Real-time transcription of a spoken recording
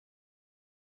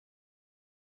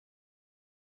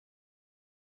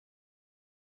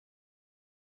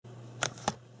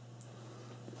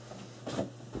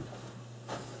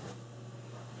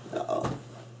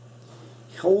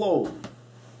Hello.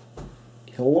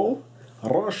 Hello?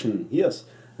 Russian, yes.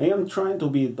 I am trying to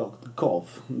be Dr.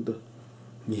 Kov.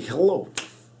 Hello.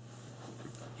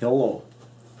 Hello.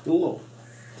 Hello.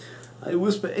 I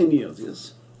whisper any ears,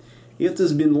 yes. It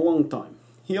has been a long time.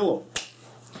 Hello.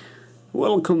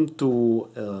 Welcome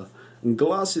to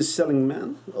Glasses Selling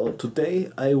Man. Today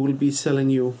I will be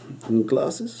selling you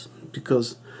glasses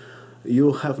because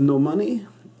you have no money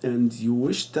and you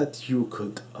wish that you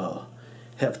could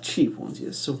have cheap ones,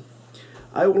 yes. So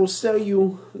I will sell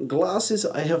you glasses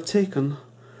I have taken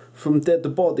from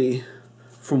dead body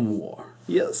from war.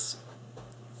 Yes.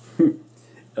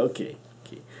 Okay.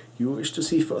 Okay. You wish to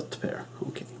see first pair.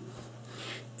 Okay.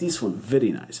 This one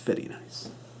very nice, very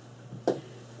nice. Oh,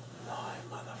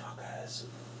 motherfuckers.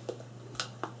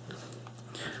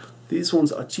 These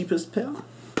ones are cheapest pair.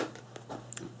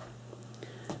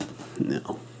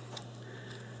 No.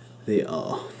 They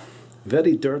are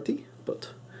very dirty,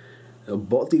 but a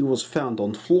body was found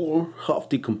on floor, half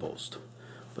decomposed.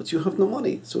 But you have no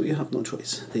money, so you have no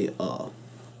choice. They are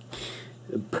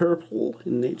purple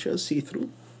in nature, see-through.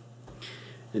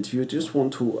 And if you just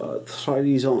want to try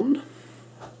these on,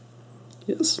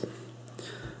 yes.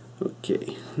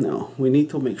 Okay, now we need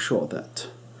to make sure that,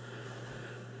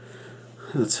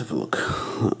 let's have a look,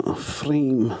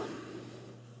 frame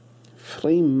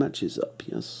matches up,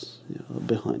 yes, yeah,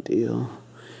 behind here.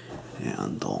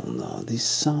 And on this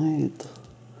side,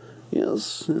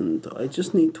 yes, and I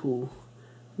just need to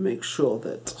make sure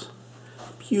that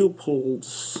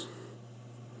pupils,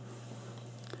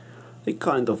 they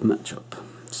kind of match up.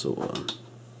 So,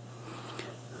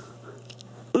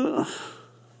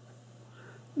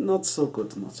 not so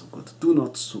good, not so good. Do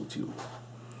not suit you.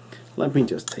 Let me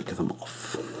just take them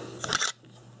off.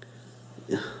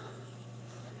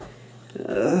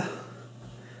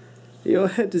 Your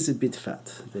head is a bit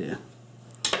fat there.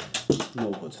 No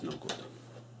good, no good.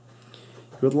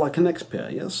 You would like an next pair,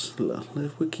 yes?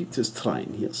 Let we keep this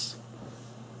trying, yes?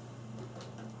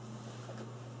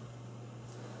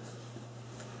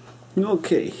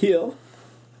 Okay, here.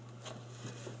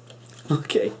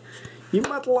 Okay, you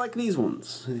might like these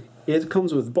ones. It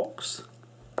comes with box.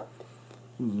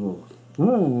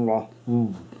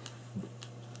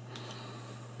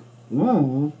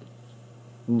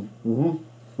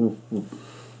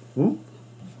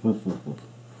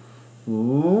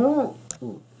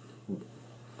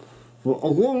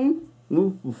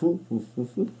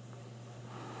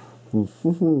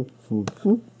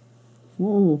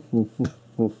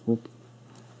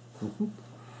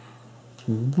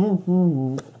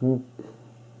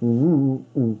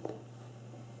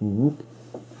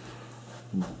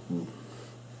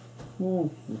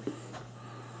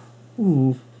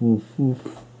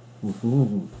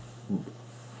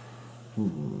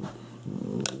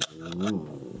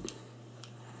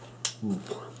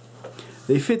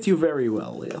 They fit you very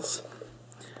well, yes.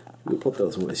 We put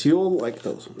those away. So you'll like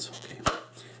those ones, okay.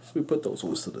 We put those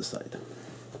ones to the side.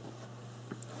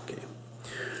 Okay.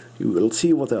 You will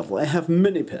see what else. I have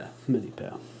many pair.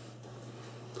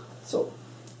 So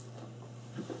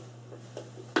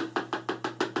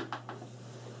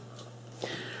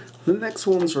the next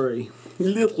ones are a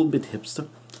little bit hipster.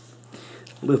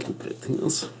 Little bit,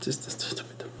 yes. Just a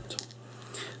bit. So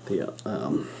they are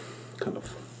kind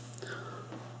of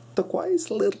turquoise,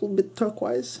 a little bit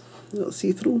turquoise,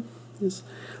 see-through. Yes,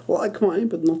 like mine,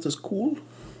 but not as cool.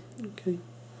 Okay,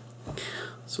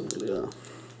 so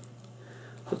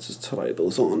let's just try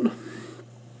those on.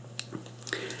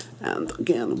 And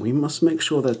again, we must make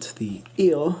sure that the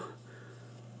ear,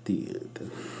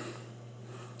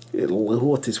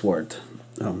 what is word?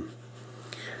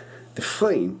 The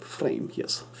frame,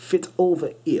 yes, fit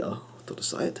over ear to the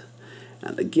side,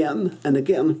 and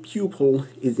again, pupil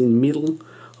is in middle.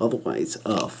 Otherwise,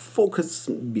 focus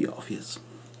be off, yes.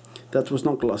 That was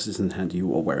not glasses in hand,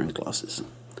 you are wearing glasses.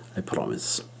 I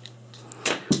promise.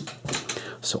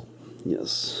 So,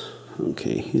 yes,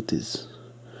 okay, it is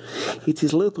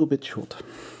a little bit short.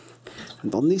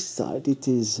 And on this side, it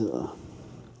is,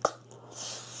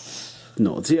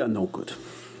 no, they are no good.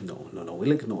 No,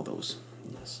 we'll ignore those,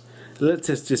 yes. Let's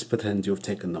just pretend you've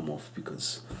taken them off,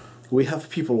 because we have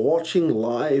people watching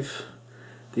live.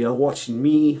 They are watching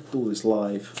me do this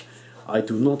live. I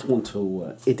do not want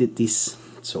to edit this,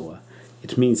 so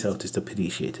it means out is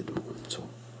appreciated more. So,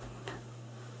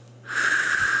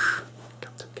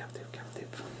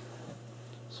 captive.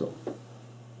 So,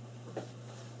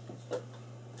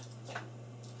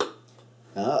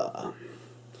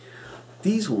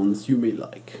 these ones you may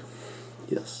like.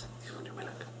 Yes, these ones you may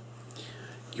like.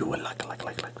 You will like.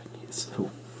 Yes. So,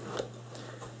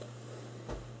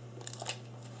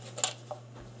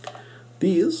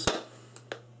 these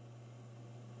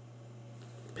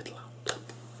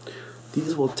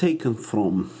These were taken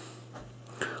from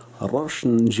a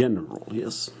Russian general,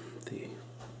 yes.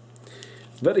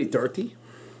 Very dirty,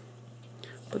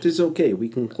 but it's okay, we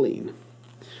can clean.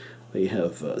 They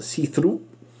have see-through,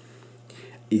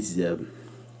 is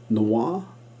noir.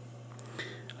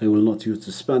 I will not use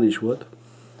the Spanish word.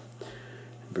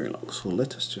 Very long, so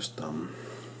let us just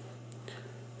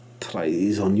try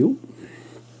these on you.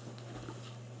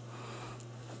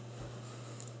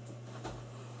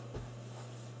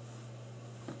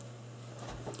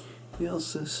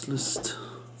 Yes, this list.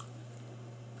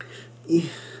 Yeah.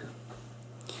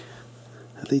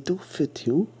 They do fit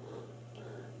you.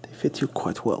 They fit you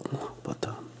quite well, but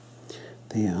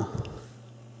they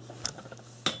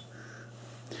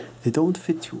don't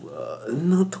fit you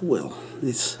not well.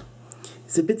 It's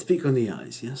a bit big on the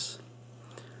eyes, yes.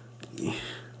 Yeah.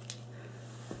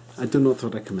 I do not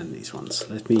recommend these ones.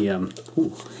 Let me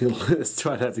let's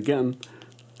try that again.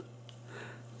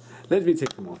 Let me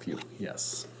take them off you.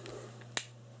 Yes.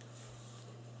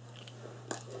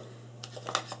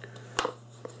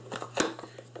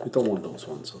 You don't want those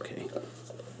ones, okay.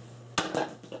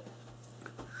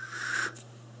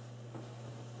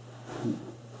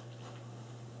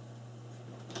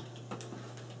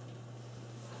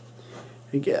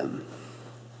 Again,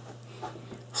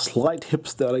 slight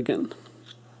hipster again.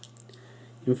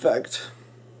 In fact,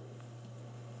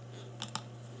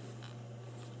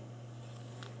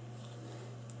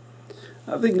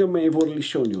 I think I may have already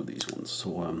shown you these ones,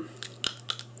 so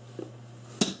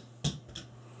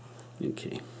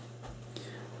okay.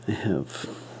 I have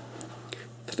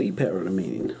 3 pair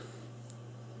remaining,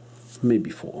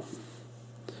 maybe 4.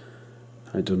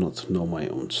 I do not know my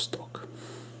own stock.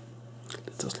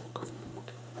 Let us look.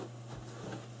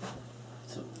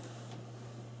 So,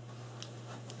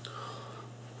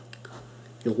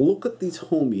 you look at these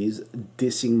homies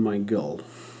dissing my girl.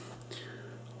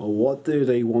 What do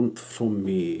they want from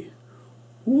me?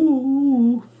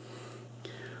 Ooh.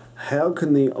 How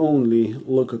can they only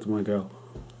look at my girl?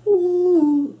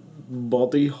 Ooh,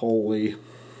 body holy.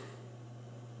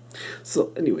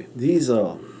 So anyway, these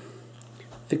are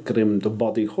thick-rimmed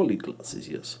body holy glasses,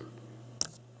 yes.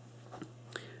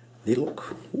 They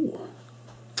look, ooh,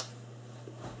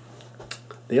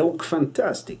 they look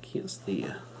fantastic, yes.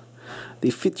 They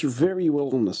fit you very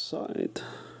well on the side.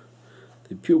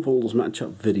 The pupils match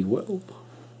up very well,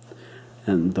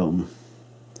 and I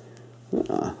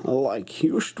like.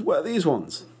 You should wear these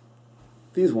ones.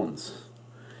 These ones.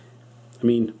 I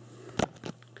mean,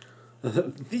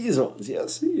 these ones.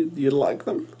 Yes, you like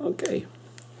them. Okay,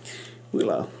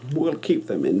 we'll keep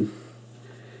them in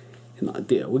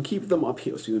idea. We'll keep them up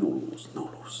here so you don't lose.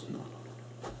 No lose. No.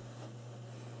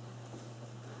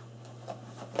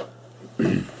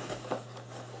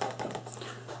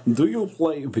 Do you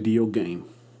play video game?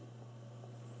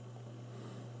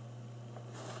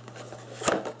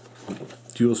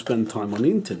 Do you spend time on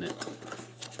internet?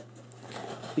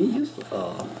 These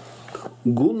are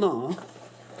Gunnar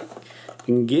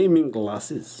in gaming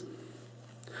glasses.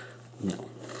 No.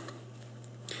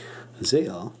 They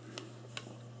are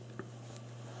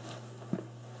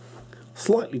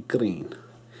slightly green,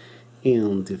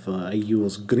 and if I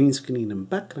use green screen and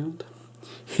background,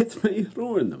 it may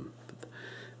ruin them.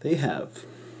 They have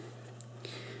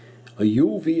a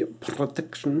UV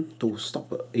protection to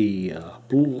stop a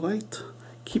blue light,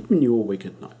 keeping you awake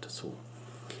at night. So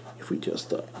if we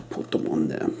just put them on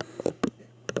there,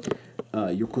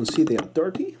 you can see they are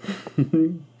dirty,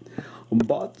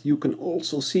 but you can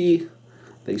also see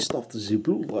they stop the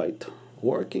blue light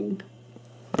working.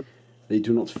 They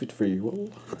do not fit very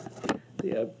well.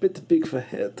 They are a bit big for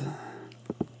head,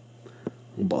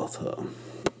 but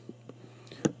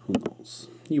who knows?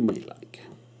 You may like.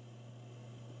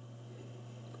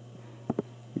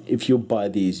 If you buy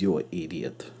these, you're an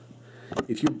idiot.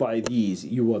 If you buy these,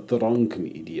 you are a drunken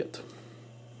idiot.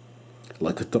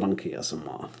 Like a drunk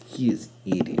ASMR. He is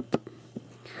idiot.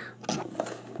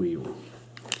 We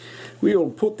will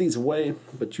put these away,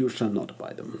 but you shall not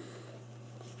buy them.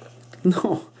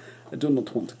 No, I do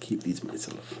not want to keep these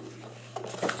myself.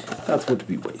 That would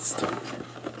be waste.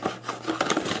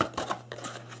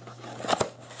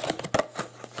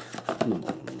 No.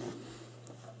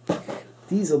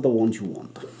 These are the ones you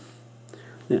want.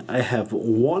 Now, I have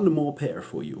one more pair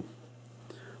for you.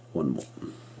 One more.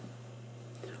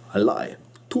 I lie.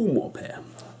 2 more pair.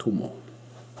 2 more.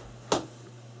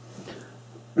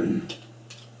 Do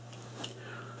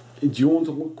you want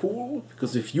to look cool?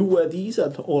 Because if you wear these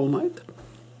at all night,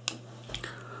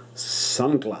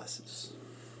 sunglasses.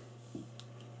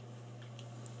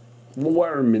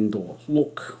 Wear them indoors.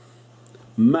 Look,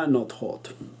 man not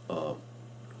hot.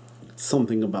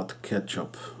 something about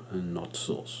ketchup and not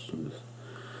sauce.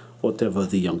 Whatever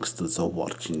the youngsters are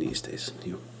watching these days.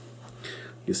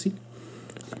 You see?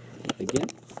 Again,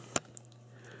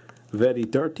 very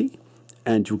dirty,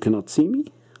 and you cannot see me.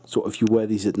 So if you wear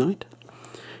these at night,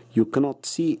 you cannot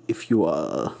see if you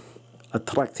are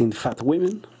attracting fat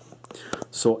women.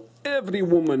 So every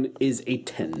woman is a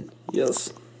 10.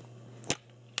 Yes?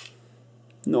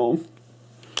 No?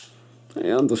 I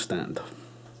understand.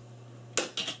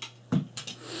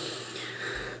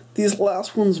 These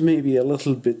last ones may be a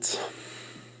little bit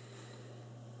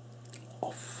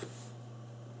off.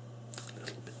 A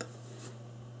little bit.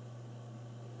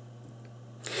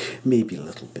 Maybe a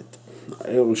little bit.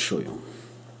 I will show you.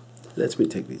 Let me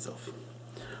take these off.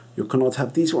 You cannot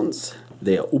have these ones.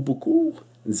 They are uber cool.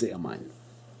 They are mine.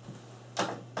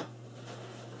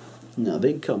 Now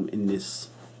they come in this.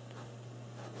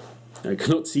 I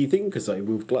cannot see things because I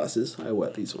remove glasses. I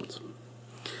wear these ones.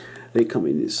 They come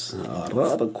in this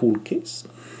rather cool case.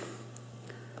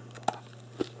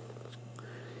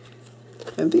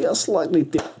 And they are slightly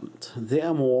different. They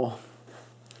are more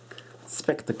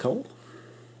spectacle.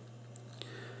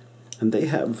 And they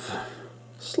have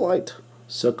slight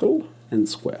circle and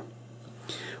square.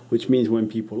 Which means when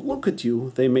people look at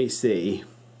you, they may say,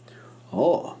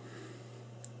 "Oh,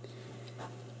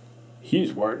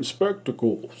 he's wearing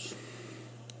spectacles."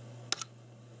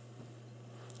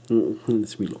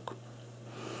 Let me look.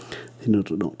 They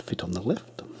do not fit on the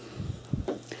left.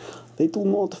 They do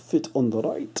not fit on the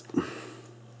right.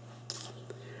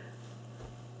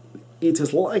 It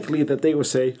is likely that they will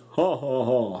say, "Ha ha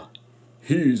ha,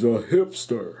 he's a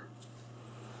hipster."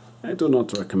 I do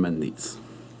not recommend these.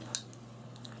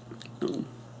 No.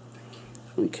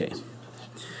 Okay.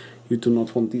 You do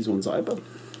not want these ones either.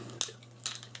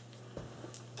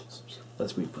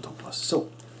 Let me put on glasses. So,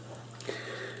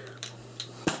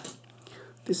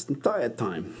 this entire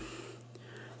time,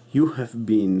 you have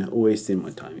been wasting my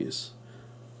time, yes?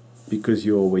 Because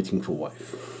you're waiting for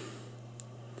wife.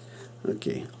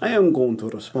 Okay, I am going to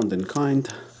respond in kind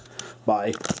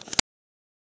by